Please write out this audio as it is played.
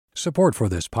Support for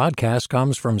this podcast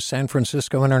comes from San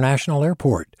Francisco International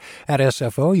Airport. At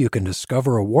SFO, you can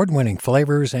discover award-winning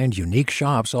flavors and unique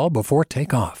shops all before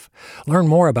takeoff. Learn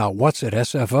more about what's at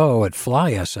SFO at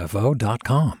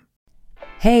flysfo.com.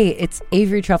 Hey, it's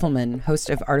Avery Trufelman,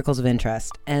 host of Articles of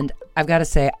Interest, and I've got to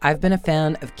say, I've been a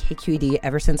fan of KQED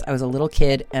ever since I was a little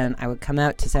kid, and I would come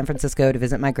out to San Francisco to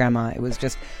visit my grandma. It was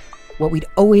just what we'd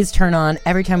always turn on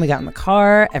every time we got in the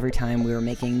car, every time we were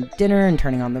making dinner and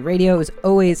turning on the radio. It was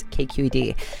always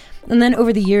KQED. And then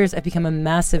over the years, I've become a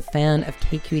massive fan of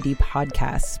KQED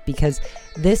podcasts because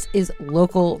this is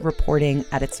local reporting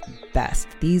at its best.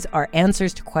 These are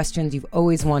answers to questions you've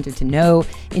always wanted to know,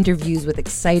 interviews with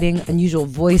exciting, unusual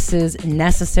voices,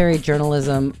 necessary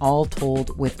journalism, all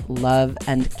told with love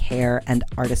and care and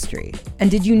artistry. And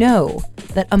did you know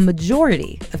that a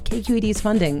majority of KQED's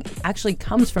funding actually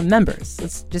comes from members?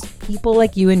 It's just people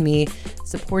like you and me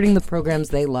supporting the programs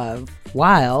they love,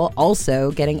 while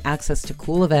also getting access to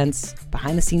cool events,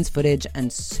 behind-the-scenes footage, and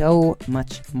so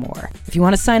much more. If you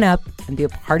want to sign up and be a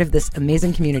part of this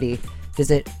amazing community,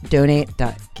 visit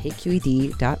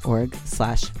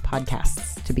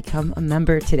donate.kqed.org/podcasts to become a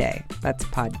member today. That's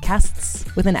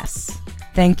podcasts with an S.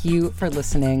 Thank you for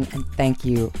listening, and thank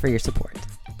you for your support.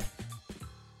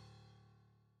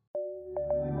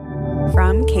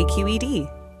 From KQED.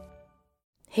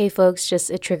 Hey folks, just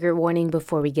a trigger warning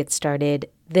before we get started.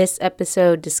 This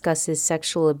episode discusses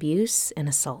sexual abuse and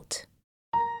assault.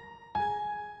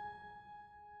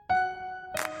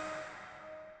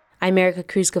 I'm Erica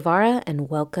Cruz Guevara, and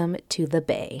welcome to The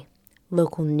Bay,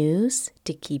 local news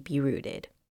to keep you rooted.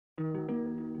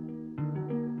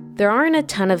 There aren't a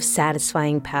ton of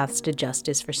satisfying paths to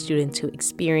justice for students who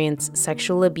experience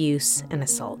sexual abuse and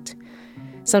assault.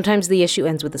 Sometimes the issue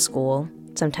ends with the school,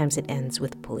 sometimes it ends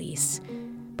with police.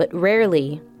 But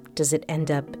rarely does it end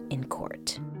up in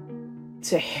court.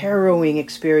 It's a harrowing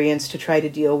experience to try to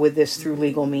deal with this through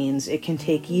legal means. It can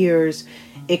take years.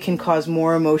 It can cause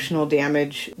more emotional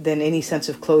damage than any sense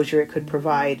of closure it could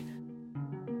provide.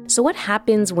 So what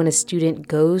happens when a student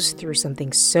goes through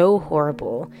something so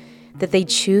horrible that they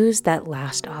choose that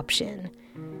last option?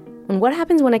 And what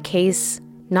happens when a case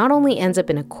not only ends up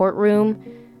in a courtroom,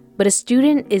 but a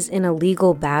student is in a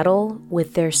legal battle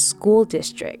with their school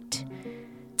district?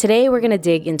 Today, we're going to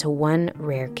dig into one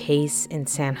rare case in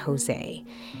San Jose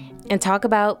and talk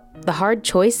about the hard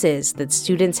choices that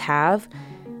students have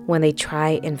when they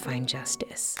try and find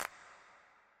justice.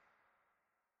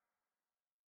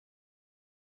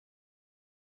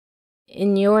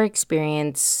 In your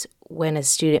experience, when a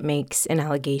student makes an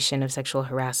allegation of sexual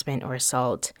harassment or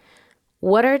assault,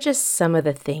 what are just some of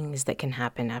the things that can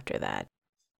happen after that?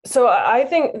 So I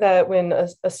think that when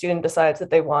a student decides that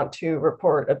they want to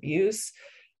report abuse,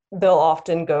 they'll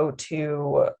often go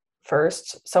to,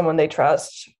 first, someone they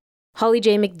trust. Holly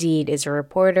J. McDeed is a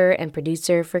reporter and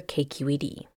producer for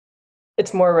KQED.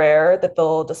 It's more rare that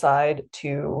they'll decide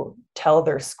to tell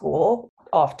their school.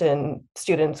 Often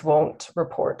students won't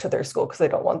report to their school because they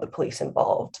don't want the police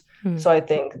involved. So I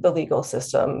think the legal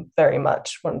system, very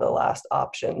much one of the last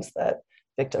options that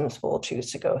victims will choose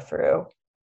to go through.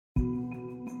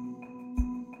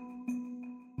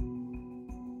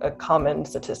 A common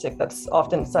statistic that's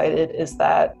often cited is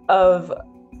that of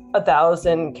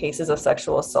 1,000 cases of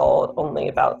sexual assault, only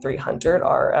about 300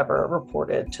 are ever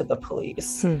reported to the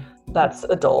police. That's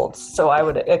adults. So I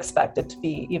would expect it to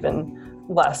be even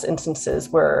less instances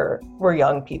where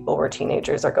young people, where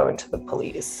teenagers are going to the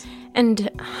police.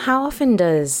 And how often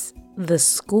does the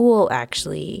school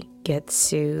actually get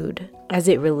sued as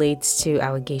it relates to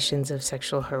allegations of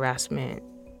sexual harassment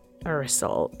or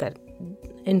assault that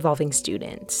involving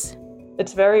students?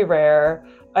 It's very rare,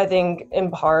 I think,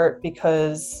 in part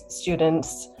because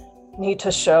students need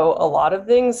to show a lot of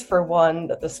things. For one,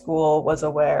 that the school was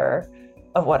aware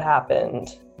of what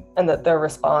happened and that their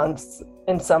response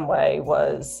in some way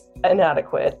was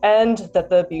inadequate and that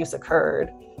the abuse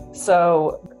occurred.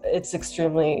 So it's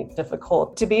extremely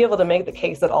difficult to be able to make the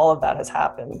case that all of that has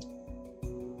happened.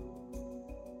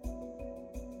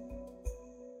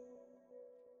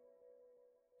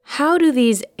 How do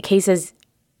these cases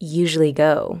usually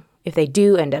go if they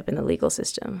do end up in the legal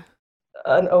system?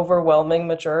 An overwhelming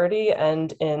majority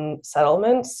end in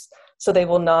settlements, so they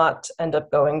will not end up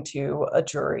going to a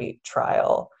jury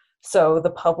trial. So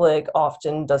the public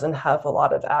often doesn't have a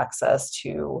lot of access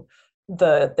to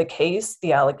the case,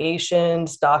 the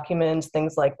allegations, documents,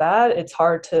 things like that. It's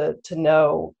hard to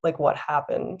know like what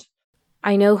happened.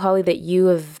 I know, Holly, that you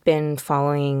have been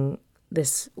following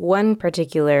this one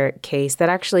particular case that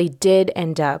actually did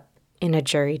end up in a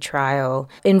jury trial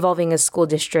involving a school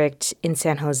district in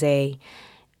San Jose.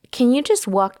 Can you just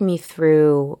walk me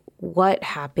through What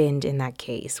happened in that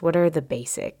case? What are the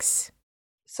basics?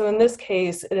 So in this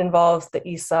case, it involves the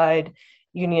Eastside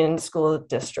Union School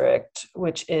District,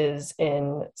 which is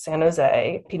in San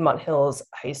Jose, Piedmont Hills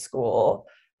High School.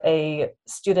 A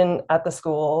student at the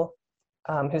school,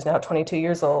 who's now 22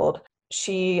 years old,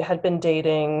 she had been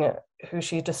dating who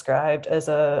she described as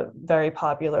a very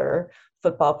popular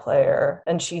football player.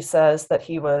 And she says that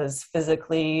he was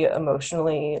physically,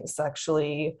 emotionally,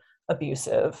 sexually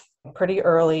abusive pretty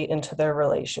early into their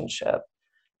relationship.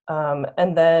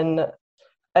 And then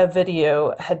a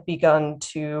video had begun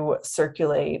to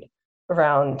circulate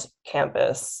around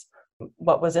campus.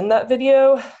 What was in that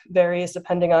video varies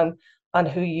depending on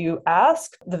who you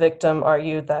ask. The victim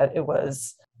argued that it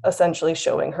was essentially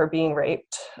showing her being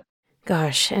raped.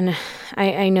 Gosh, and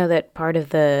I know that part of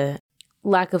the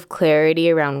lack of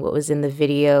clarity around what was in the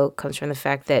video comes from the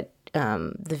fact that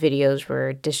the videos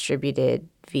were distributed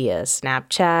via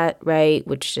Snapchat, right?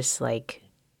 Which just like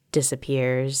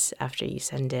disappears after you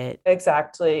send it.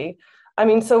 Exactly. I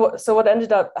mean, so what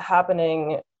ended up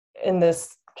happening in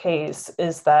this case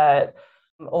is that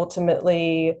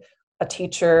ultimately a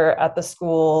teacher at the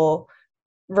school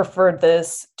referred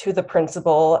this to the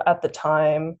principal at the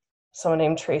time, someone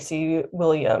named Tracy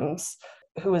Williams,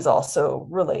 who is also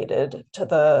related to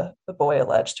the boy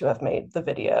alleged to have made the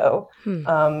video.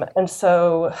 And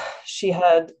so she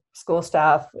had school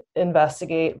staff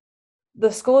investigate.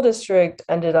 The school district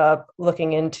ended up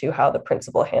looking into how the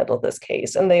principal handled this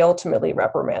case, and they ultimately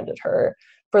reprimanded her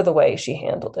for the way she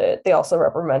handled it. They also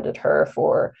reprimanded her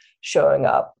for showing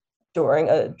up during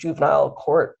a juvenile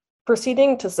court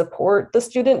proceeding to support the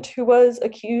student who was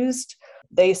accused.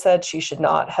 They said she should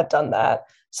not have done that.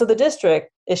 So the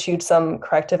district issued some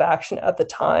corrective action at the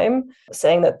time,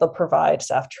 saying that they'll provide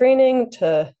staff training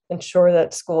to ensure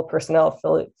that school personnel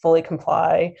fully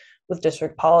comply with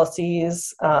district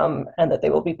policies, and that they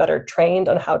will be better trained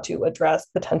on how to address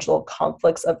potential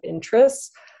conflicts of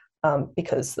interest,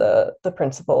 because the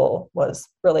principal was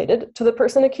related to the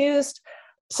person accused.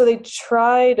 So they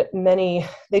tried many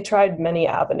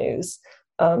avenues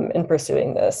in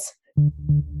pursuing this.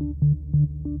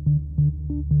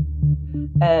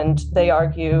 And they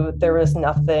argue there was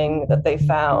nothing that they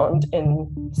found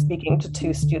in speaking to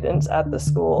two students at the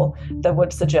school that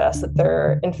would suggest that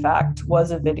there, in fact, was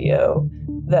a video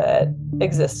that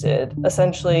existed.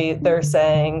 Essentially, they're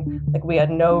saying, like, we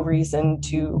had no reason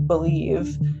to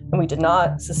believe, and we did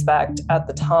not suspect at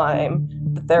the time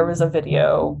that there was a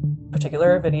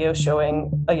particular video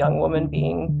showing a young woman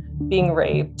being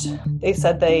raped. They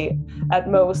said at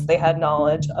most they had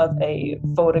knowledge of a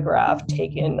photograph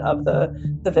taken of the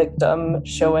victim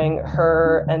showing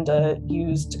her and a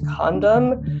used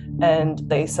condom, and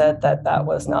they said that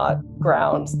was not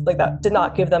grounds, like that did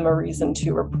not give them a reason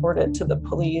to report it to the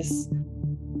police.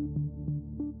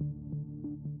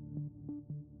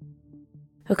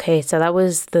 Okay, so that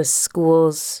was the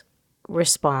school's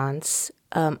response.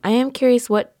 I am curious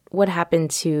what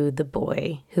happened to the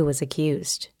boy who was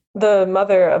accused. The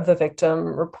mother of the victim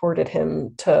reported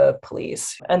him to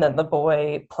police, and then the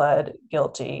boy pled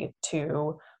guilty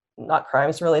to not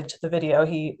crimes related to the video.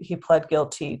 He pled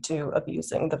guilty to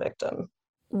abusing the victim.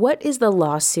 What is the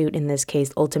lawsuit in this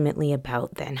case ultimately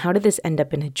about then? How did this end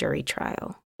up in a jury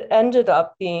trial? It ended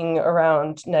up being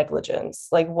around negligence.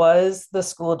 Like, was the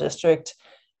school district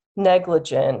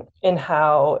negligent in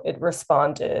how it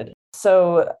responded?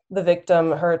 So the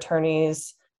victim, her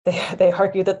attorneys, they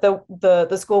argue that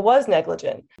the school was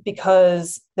negligent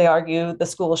because they argue the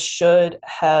school should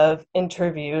have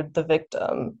interviewed the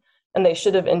victim, and they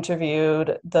should have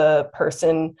interviewed the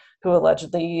person who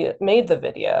allegedly made the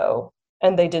video,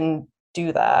 and they didn't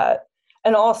do that.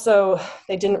 And also,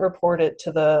 they didn't report it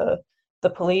to the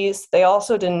police. They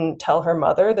also didn't tell her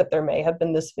mother that there may have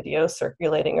been this video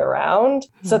circulating around.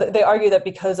 So they argue that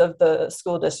because of the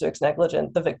school district's negligence,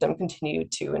 the victim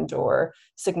continued to endure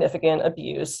significant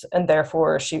abuse, and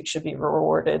therefore she should be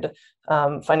rewarded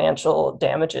financial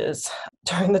damages.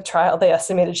 During the trial, they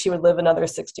estimated she would live another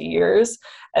 60 years.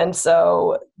 And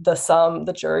so the sum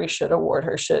the jury should award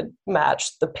her should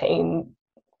match the pain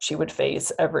she would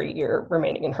face every year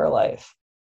remaining in her life.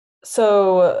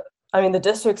 So I mean, the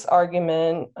district's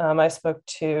argument, I spoke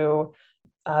to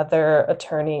their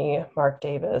attorney, Mark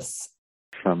Davis.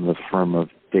 From the firm of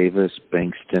Davis,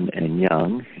 Bankston, and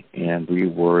Young, and we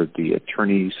were the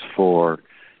attorneys for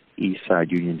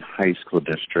Eastside Union High School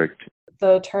District.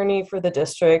 The attorney for the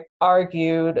district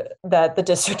argued that the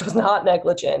district was not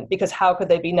negligent, because how could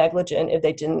they be negligent if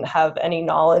they didn't have any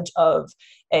knowledge of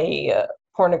a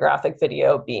pornographic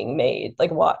video being made.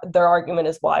 Like, what their argument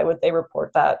is, why would they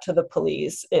report that to the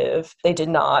police if they did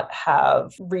not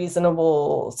have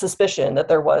reasonable suspicion that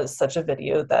there was such a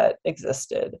video that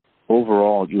existed?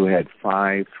 Overall, you had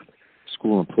 5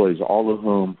 school employees, all of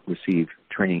whom received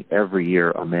training every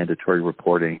year on mandatory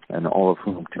reporting, and all of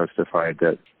whom testified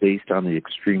that based on the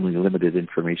extremely limited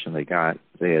information they got,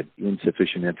 they had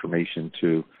insufficient information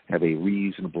to have a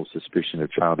reasonable suspicion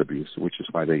of child abuse, which is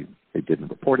why they didn't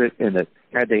report it, and that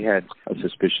had they had a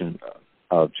suspicion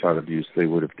of child abuse, they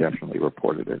would have definitely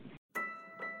reported it.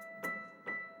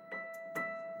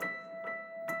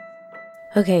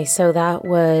 Okay, so that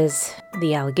was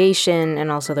the allegation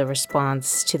and also the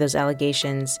response to those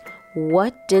allegations.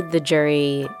 What did the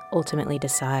jury ultimately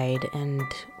decide and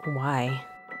why?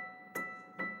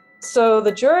 So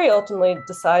the jury ultimately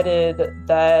decided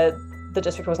that the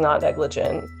district was not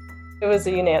negligent. It was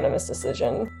a unanimous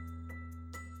decision.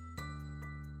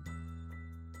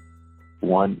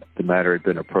 1, the matter had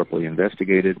been appropriately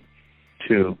investigated.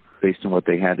 2, based on what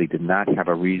they had, they did not have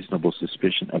a reasonable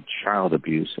suspicion of child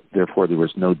abuse. Therefore, there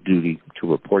was no duty to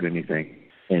report anything.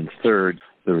 And 3rd,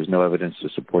 there was no evidence to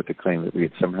support the claim that we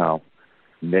had somehow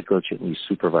negligently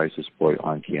supervised this boy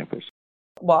on campus.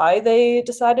 Why they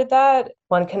decided that,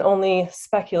 one can only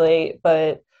speculate,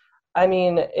 but I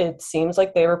mean, it seems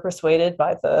like they were persuaded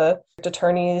by the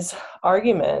attorney's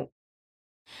argument.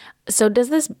 So does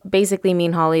this basically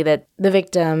mean, Holly, that the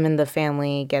victim and the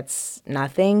family gets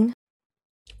nothing?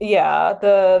 Yeah,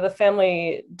 the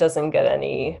family doesn't get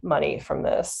any money from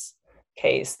this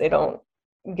case. They don't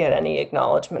get any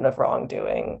acknowledgement of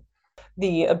wrongdoing.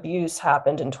 The abuse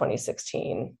happened in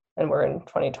 2016, and we're in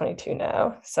 2022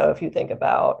 now. So if you think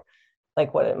about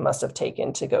like what it must have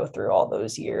taken to go through all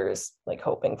those years, like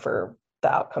hoping for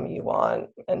the outcome you want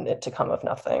and it to come of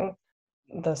nothing.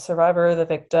 The survivor, the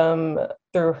victim,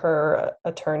 through her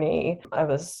attorney, I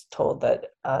was told that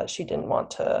she didn't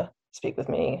want to speak with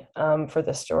me for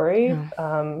this story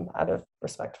out of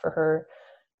respect for her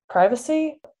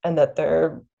privacy, and that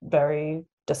they're very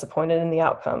disappointed in the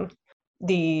outcome.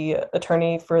 The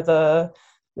attorney for the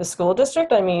school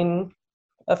district, I mean,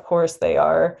 of course they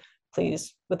are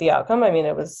pleased with the outcome. I mean,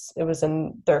 it was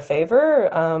in their favor.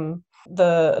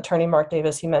 The attorney, Mark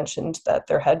Davis, he mentioned that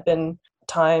there had been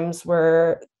times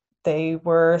where they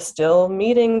were still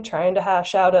meeting, trying to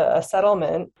hash out a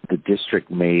settlement. The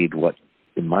district made what,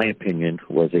 in my opinion,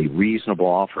 was a reasonable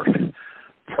offer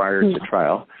prior to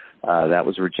trial. That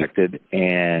was rejected,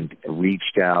 and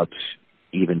reached out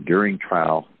even during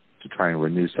trial to try and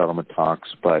renew settlement talks.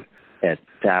 But at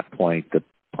that point, the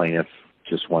plaintiff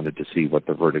just wanted to see what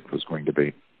the verdict was going to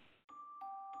be.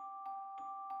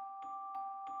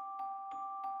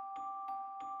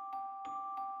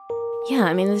 Yeah,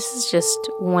 I mean, this is just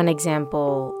one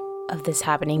example of this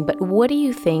happening, but what do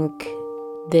you think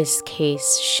this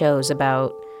case shows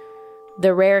about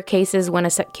the rare cases when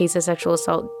a case of sexual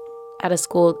assault at a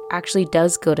school actually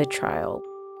does go to trial?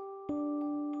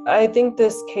 I think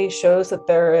this case shows that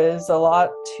there is a lot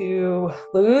to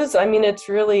lose. I mean, it's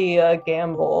really a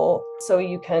gamble. So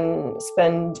you can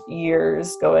spend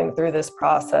years going through this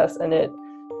process, and it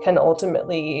can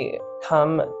ultimately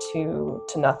come to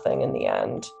nothing in the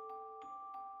end.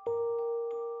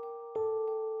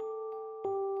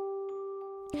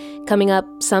 Coming up,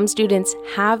 some students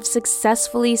have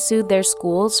successfully sued their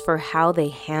schools for how they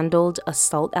handled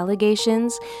assault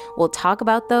allegations. We'll talk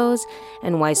about those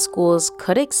and why schools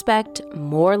could expect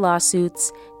more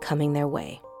lawsuits coming their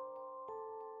way.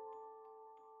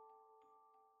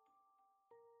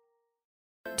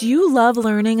 Do you love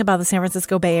learning about the San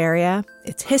Francisco Bay Area?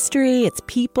 Its history, its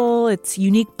people, its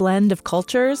unique blend of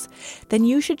cultures? Then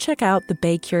you should check out the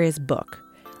Bay Curious book.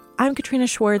 I'm Katrina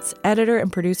Schwartz, editor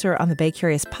and producer on the Bay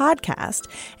Curious podcast,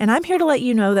 and I'm here to let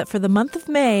you know that for the month of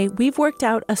May, we've worked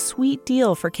out a sweet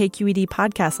deal for KQED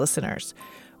podcast listeners.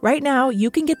 Right now, you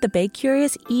can get the Bay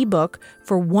Curious ebook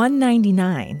for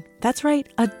 $1.99. That's right,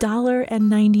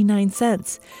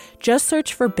 $1.99. Just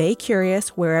search for Bay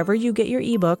Curious wherever you get your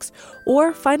ebooks,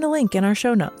 or find a link in our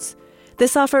show notes.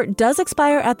 This offer does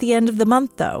expire at the end of the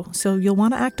month, though, so you'll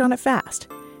want to act on it fast.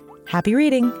 Happy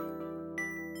reading!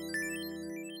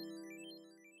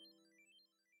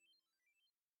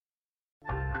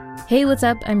 Hey, what's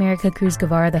up? I'm Erica Cruz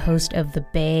Guevara, the host of The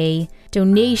Bay.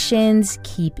 Donations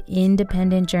keep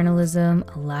independent journalism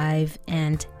alive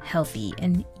and healthy,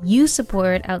 and you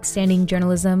support outstanding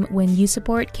journalism when you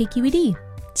support KQED.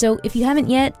 So if you haven't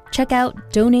yet, check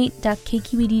out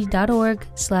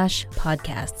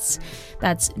donate.kqed.org/podcasts.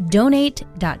 That's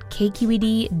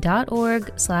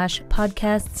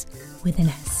donate.kqed.org/podcasts with an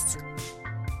S.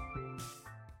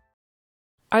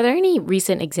 Are there any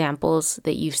recent examples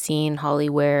that you've seen, Holly,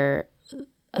 where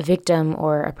a victim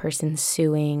or a person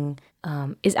suing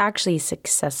is actually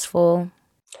successful?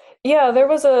 Yeah, there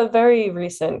was a very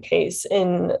recent case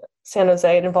in San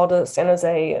Jose. It involved a San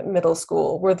Jose middle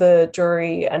school where the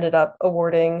jury ended up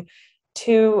awarding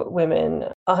two women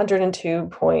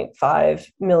 $102.5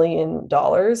 million.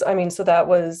 I mean, so that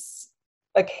was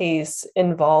a case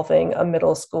involving a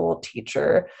middle school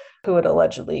teacher who had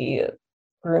allegedly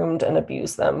groomed and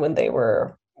abused them when they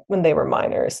were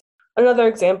minors. Another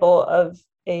example of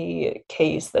a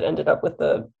case that ended up with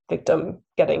the victim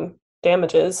getting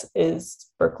damages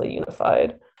is Berkeley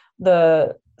Unified.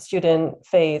 The student,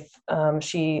 Faith,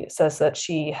 she says that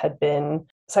she had been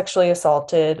sexually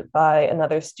assaulted by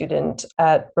another student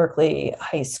at Berkeley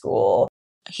High School.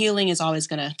 Healing is always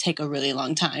going to take a really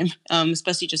long time,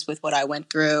 especially just with what I went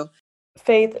through.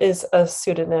 Faith is a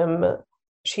pseudonym.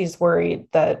 She's worried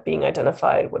that being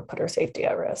identified would put her safety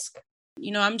at risk.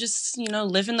 I'm just,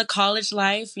 living the college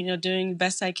life, doing the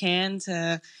best I can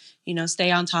to,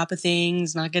 stay on top of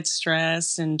things, not get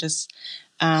stressed, and just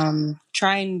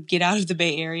try and get out of the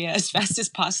Bay Area as fast as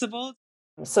possible.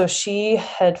 So she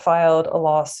had filed a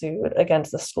lawsuit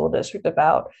against the school district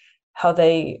about how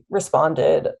they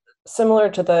responded. Similar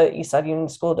to the Eastside Union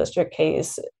School District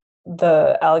case,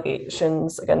 the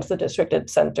allegations against the district had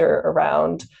center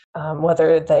around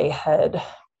whether they had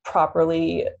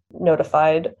properly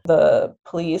notified the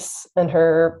police and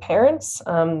her parents.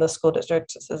 The school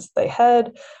district says they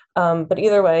had, but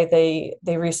either way,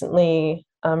 they recently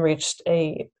reached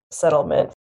a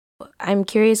settlement. I'm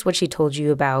curious what she told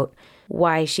you about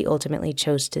why she ultimately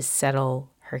chose to settle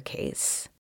her case.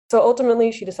 So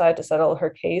ultimately, she decided to settle her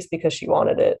case because she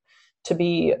wanted it to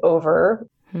be over,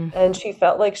 and she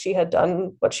felt like she had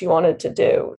done what she wanted to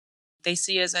do. They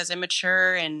see us as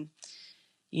immature and,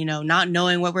 not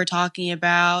knowing what we're talking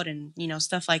about and,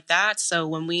 stuff like that. So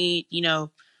when we,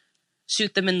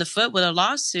 shoot them in the foot with a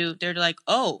lawsuit, they're like,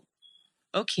 oh,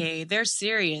 okay, they're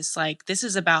serious. Like, this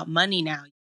is about money now.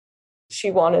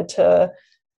 She wanted to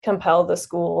compel the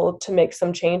school to make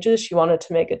some changes. She wanted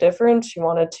to make a difference. She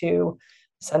wanted to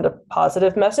send a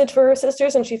positive message for her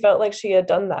sisters, and she felt like she had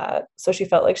done that. So she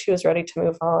felt like she was ready to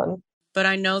move on. But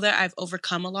I know that I've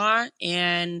overcome a lot,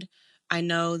 and I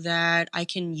know that I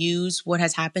can use what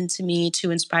has happened to me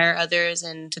to inspire others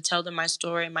and to tell them my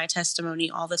story, my testimony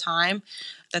all the time.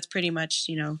 That's pretty much,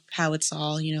 how it's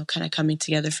all, kind of coming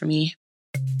together for me.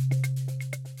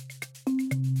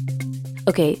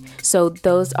 Okay, so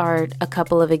those are a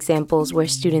couple of examples where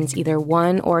students either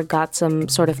won or got some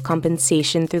sort of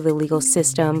compensation through the legal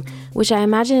system, which I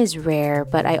imagine is rare,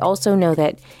 but I also know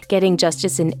that getting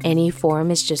justice in any form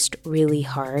is just really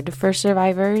hard for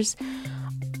survivors.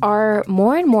 Are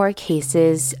more and more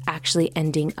cases actually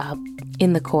ending up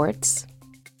in the courts?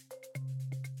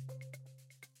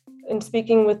 In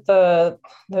speaking with the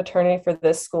attorney for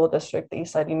this school district, the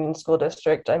Eastside Union School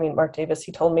District, Mark Davis,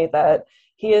 he told me that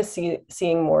he is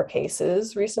seeing more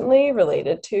cases recently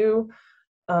related to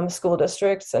school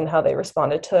districts and how they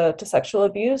responded to sexual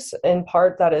abuse. In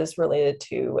part, that is related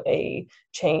to a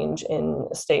change in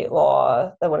state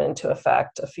law that went into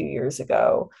effect a few years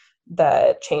ago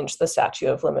that changed the statute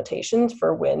of limitations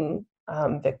for when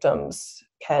victims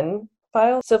can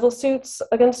file civil suits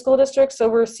against school districts. So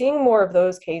we're seeing more of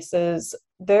those cases.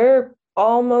 They're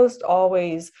almost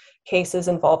always cases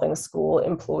involving school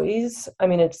employees.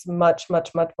 It's much,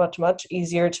 much, much, much, much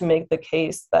easier to make the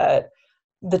case that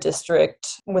the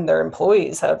district, when their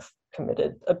employees have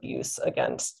committed abuse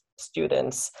against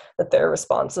students, that they're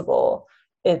responsible.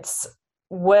 It's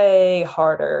way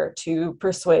harder to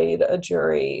persuade a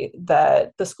jury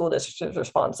that the school district is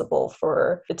responsible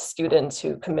for its students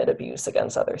who commit abuse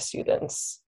against other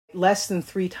students. Less than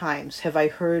 3 times have I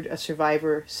heard a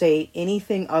survivor say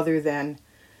anything other than,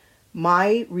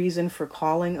 my reason for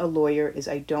calling a lawyer is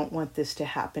I don't want this to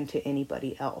happen to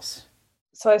anybody else.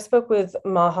 So I spoke with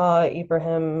Maha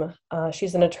Ibrahim.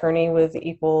 She's an attorney with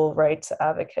Equal Rights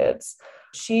Advocates.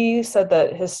 She said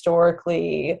that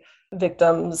historically,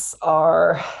 victims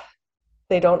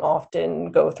they don't often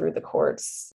go through the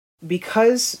courts.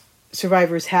 Because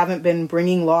survivors haven't been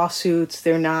bringing lawsuits,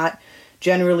 they're not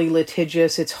generally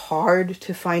litigious, it's hard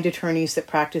to find attorneys that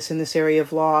practice in this area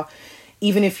of law.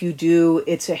 Even if you do,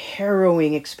 it's a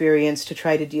harrowing experience to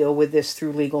try to deal with this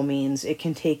through legal means. It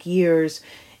can take years.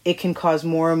 It can cause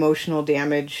more emotional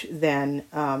damage than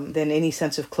any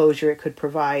sense of closure it could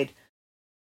provide.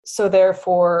 So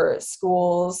therefore,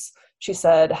 schools, she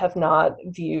said, have not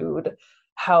viewed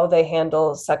how they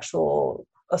handle sexual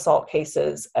assault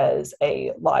cases as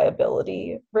a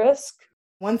liability risk.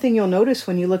 One thing you'll notice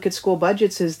when you look at school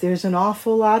budgets is there's an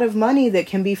awful lot of money that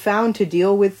can be found to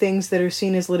deal with things that are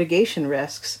seen as litigation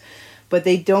risks, but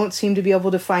they don't seem to be able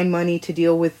to find money to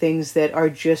deal with things that are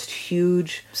just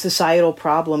huge societal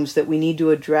problems that we need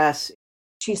to address.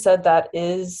 She said that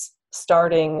is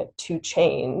starting to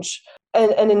change.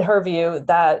 And in her view,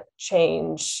 that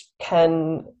change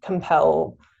can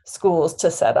compel schools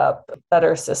to set up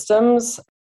better systems.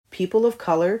 People of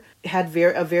color had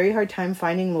a very hard time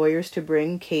finding lawyers to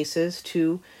bring cases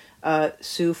to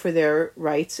sue for their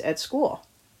rights at school.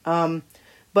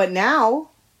 But now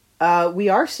we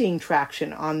are seeing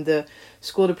traction on the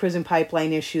school-to-prison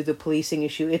pipeline issue, the policing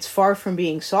issue. It's far from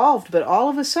being solved, but all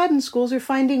of a sudden schools are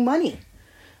finding money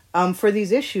for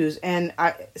these issues. And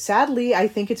sadly, I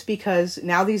think it's because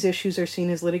now these issues are seen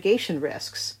as litigation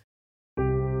risks.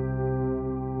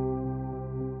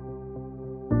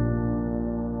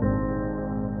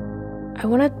 I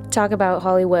want to talk about,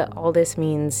 Holly, what all this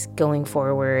means going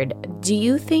forward. Do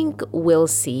you think we'll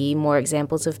see more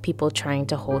examples of people trying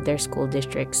to hold their school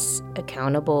districts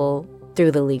accountable through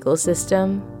the legal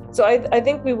system? So I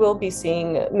think we will be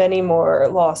seeing many more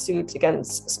lawsuits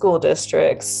against school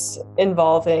districts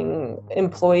involving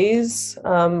employees.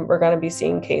 We're going to be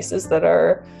seeing cases that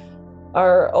are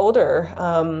older,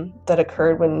 that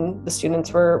occurred when the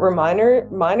students were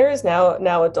minors,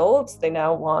 now adults. They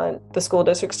now want the school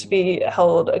districts to be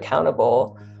held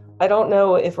accountable. I don't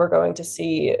know if we're going to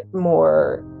see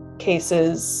more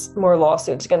cases, more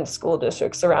lawsuits against school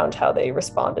districts around how they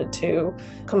responded to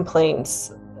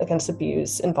complaints against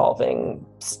abuse involving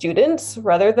students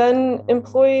rather than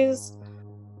employees.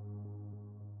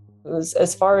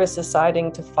 As far as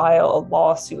deciding to file a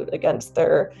lawsuit against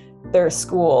their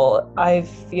school, I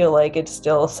feel like it's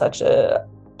still such a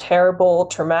terrible,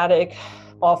 traumatic,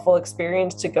 awful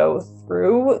experience to go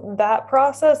through that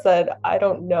process that I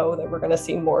don't know that we're going to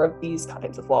see more of these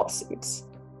kinds of lawsuits.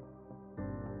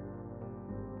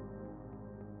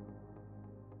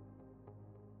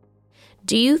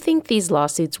 Do you think these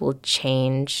lawsuits will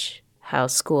change how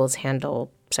schools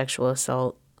handle sexual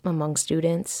assault among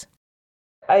students?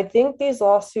 I think these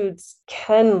lawsuits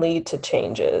can lead to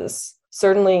changes.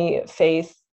 Certainly,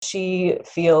 Faith, she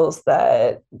feels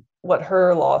that what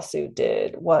her lawsuit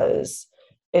did was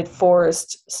it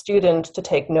forced students to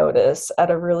take notice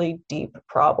at a really deep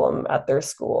problem at their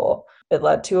school. It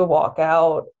led to a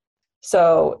walkout.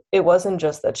 So it wasn't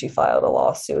just that she filed a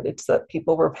lawsuit, it's that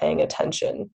people were paying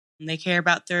attention. They care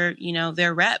about their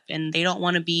rep, and they don't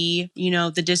want to be,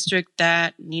 the district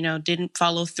that, didn't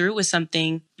follow through with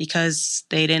something because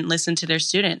they didn't listen to their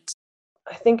students.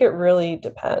 I think it really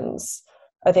depends.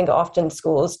 I think often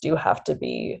schools do have to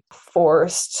be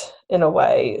forced in a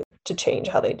way to change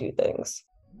how they do things.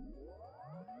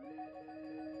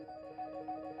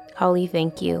 Holly,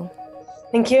 thank you.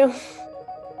 Thank you.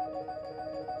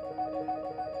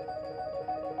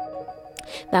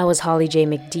 That was Holly J.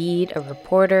 McDede, a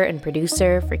reporter and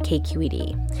producer for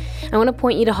KQED. I want to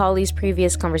point you to Holly's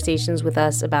previous conversations with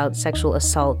us about sexual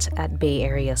assault at Bay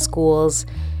Area schools.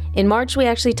 In March, we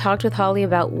actually talked with Holly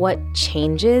about what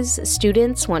changes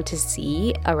students want to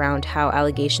see around how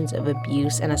allegations of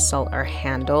abuse and assault are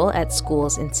handled at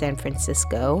schools in San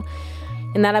Francisco.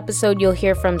 In that episode, you'll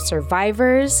hear from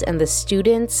survivors and the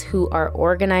students who are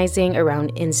organizing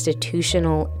around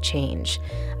institutional change.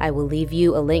 I will leave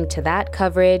you a link to that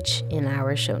coverage in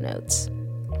our show notes.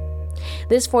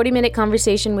 This 40-minute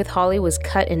conversation with Holly was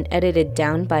cut and edited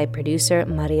down by producer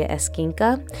Maria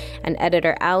Esquinca, and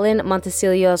editor Alan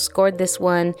Montecillo scored this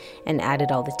one and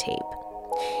added all the tape.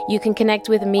 You can connect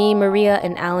with me, Maria,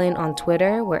 and Alan on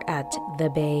Twitter. We're at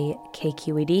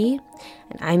TheBayKQED.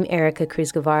 And I'm Erica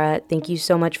Cruz Guevara. Thank you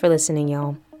so much for listening,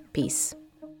 y'all. Peace.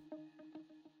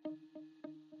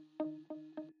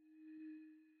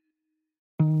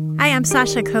 Hi, I'm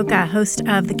Sasha Khokha, host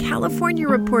of the California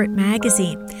Report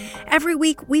magazine. Every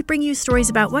week, we bring you stories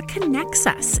about what connects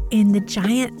us in the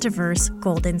giant, diverse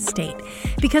Golden State.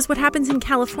 Because what happens in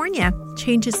California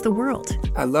changes the world.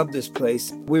 I love this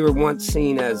place. We were once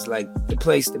seen as like the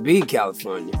place to be,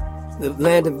 California. The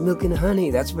land of milk and honey.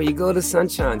 That's where you go to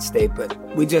Sunshine State, but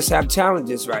we just have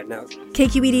challenges right now.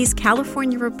 KQED's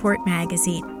California Report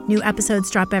magazine. New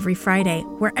episodes drop every Friday,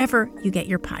 wherever you get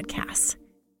your podcasts.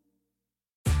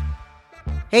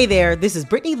 Hey there, this is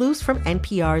Brittany Luce from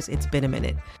NPR's It's Been a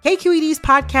Minute. KQED's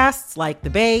podcasts like The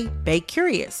Bay, Bay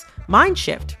Curious, Mind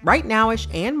Shift, Right Nowish,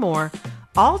 and more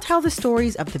all tell the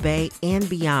stories of the Bay and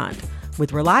beyond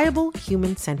with reliable,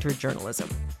 human-centered journalism.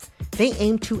 They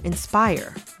aim to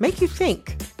inspire, make you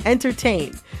think,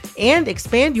 entertain, and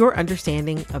expand your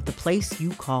understanding of the place you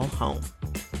call home.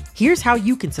 Here's how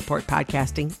you can support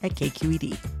podcasting at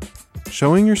KQED.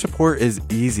 Showing your support is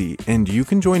easy, and you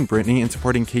can join Brittany in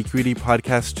supporting KQED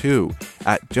Podcast too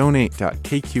at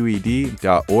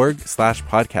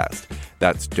donate.kqed.org/podcast.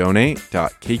 That's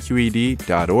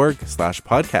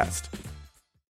donate.kqed.org/podcast.